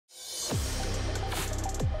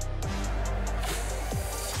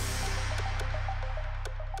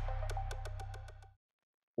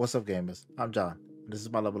What's up, gamers? I'm John, and this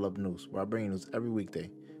is my Level Up News, where I bring you news every weekday.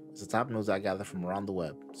 It's the top news I gather from around the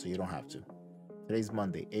web, so you don't have to. Today's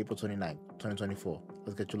Monday, April 29th, 2024.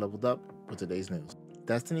 Let's get you leveled up with today's news.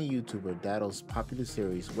 Destiny YouTuber Datto's popular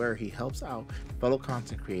series, where he helps out fellow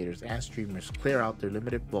content creators and streamers clear out their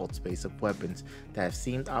limited vault space of weapons that have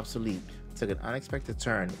seemed obsolete, took an unexpected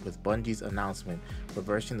turn with Bungie's announcement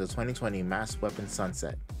reversing the 2020 mass weapon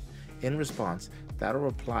sunset. In response, Datto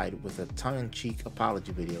replied with a tongue-in-cheek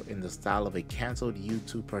apology video in the style of a cancelled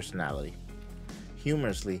YouTube personality,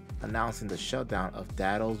 humorously announcing the shutdown of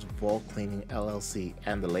Datto's Vault Cleaning LLC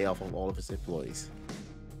and the layoff of all of its employees.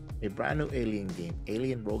 A brand new Alien game,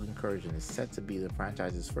 Alien Rogue Incursion, is set to be the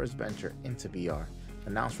franchise's first venture into VR,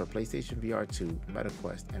 announced for PlayStation VR 2,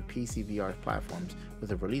 MetaQuest, and PC VR platforms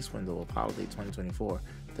with a release window of holiday 2024,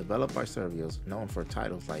 developed by Servios, known for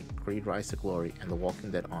titles like Creed Rise to Glory and The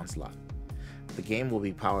Walking Dead Onslaught. The game will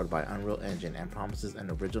be powered by Unreal Engine and promises an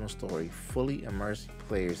original story, fully immerse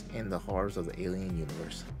players in the horrors of the Alien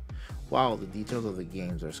universe. While the details of the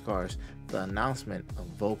games are scarce, the announcement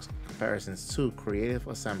evokes comparisons to Creative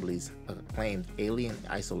Assembly's acclaimed Alien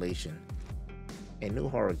Isolation. A new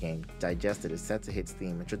horror game, Digested, is set to hit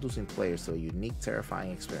Steam, introducing players to a unique,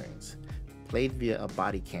 terrifying experience. Played via a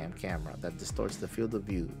body cam camera that distorts the field of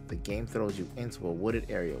view, the game throws you into a wooded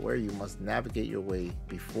area where you must navigate your way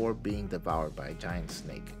before being devoured by a giant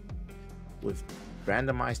snake. With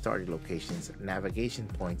randomized starting locations, navigation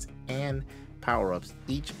points, and power-ups,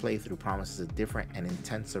 each playthrough promises a different and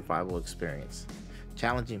intense survival experience,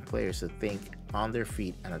 challenging players to think on their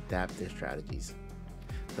feet and adapt their strategies.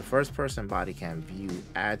 The first-person body cam view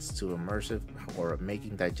adds to immersive horror,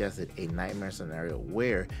 making Digested a nightmare scenario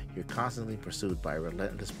where you're constantly pursued by a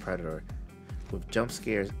relentless predator. With jump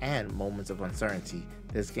scares and moments of uncertainty,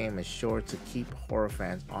 this game is sure to keep horror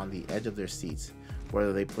fans on the edge of their seats,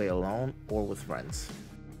 whether they play alone or with friends.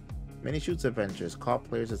 Minishoot Adventures caught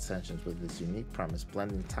players' attention with its unique premise,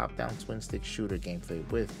 blending top-down twin-stick shooter gameplay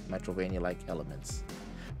with Metroidvania-like elements.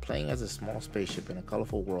 Playing as a small spaceship in a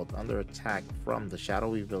colorful world under attack from the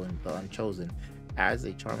shadowy villain The Unchosen adds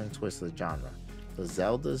a charming twist to the genre. The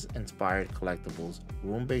Zelda's-inspired collectibles,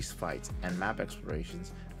 room-based fights, and map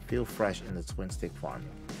explorations feel fresh in the twin-stick farming.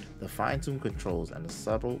 The fine-tuned controls and the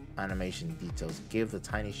subtle animation details give the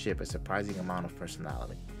tiny ship a surprising amount of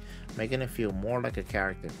personality, making it feel more like a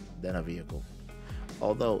character than a vehicle.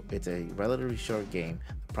 Although it's a relatively short game,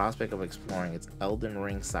 the prospect of exploring its Elden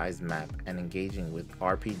Ring-sized map and engaging with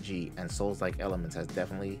RPG and Souls-like elements has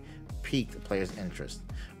definitely piqued players' interest.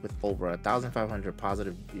 With over 1,500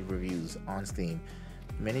 positive reviews on Steam,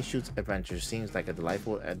 Minishoot Adventures seems like a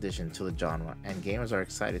delightful addition to the genre, and gamers are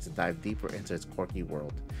excited to dive deeper into its quirky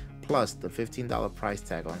world. Plus, the $15 price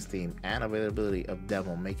tag on Steam and availability of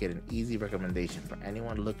demo make it an easy recommendation for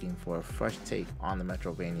anyone looking for a fresh take on the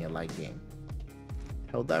Metroidvania-like game.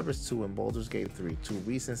 Helldivers 2 and Baldur's Gate 3, two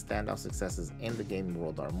recent standout successes in the gaming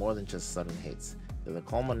world, are more than just sudden hits. They're the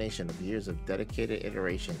culmination of years of dedicated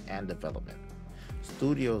iteration and development.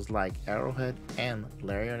 Studios like Arrowhead and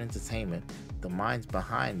Larian Entertainment, the minds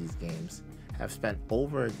behind these games, have spent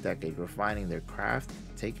over a decade refining their craft,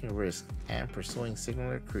 taking risks, and pursuing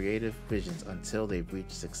singular creative visions until they've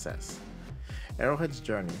reached success. Arrowhead's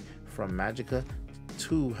journey from Magicka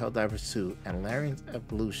to Helldivers 2 and Larian's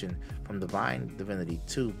evolution from Divine Divinity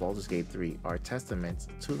to Baldur's Gate 3 are testaments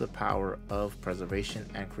to the power of preservation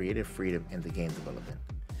and creative freedom in the game development.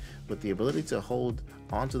 With the ability to hold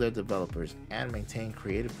onto their developers and maintain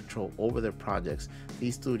creative control over their projects,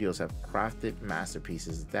 these studios have crafted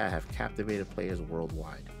masterpieces that have captivated players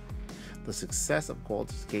worldwide. The success of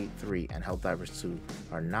Baldur's Gate 3 and Helldivers 2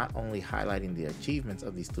 are not only highlighting the achievements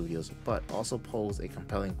of these studios, but also pose a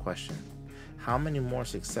compelling question. How many more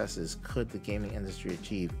successes could the gaming industry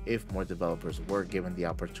achieve if more developers were given the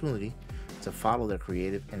opportunity to follow their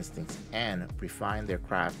creative instincts and refine their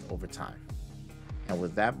craft over time? And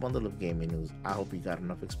with that bundle of gaming news, I hope you got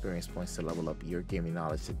enough experience points to level up your gaming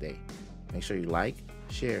knowledge today. Make sure you like,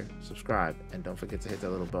 share, subscribe, and don't forget to hit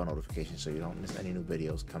that little bell notification so you don't miss any new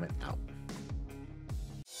videos coming out.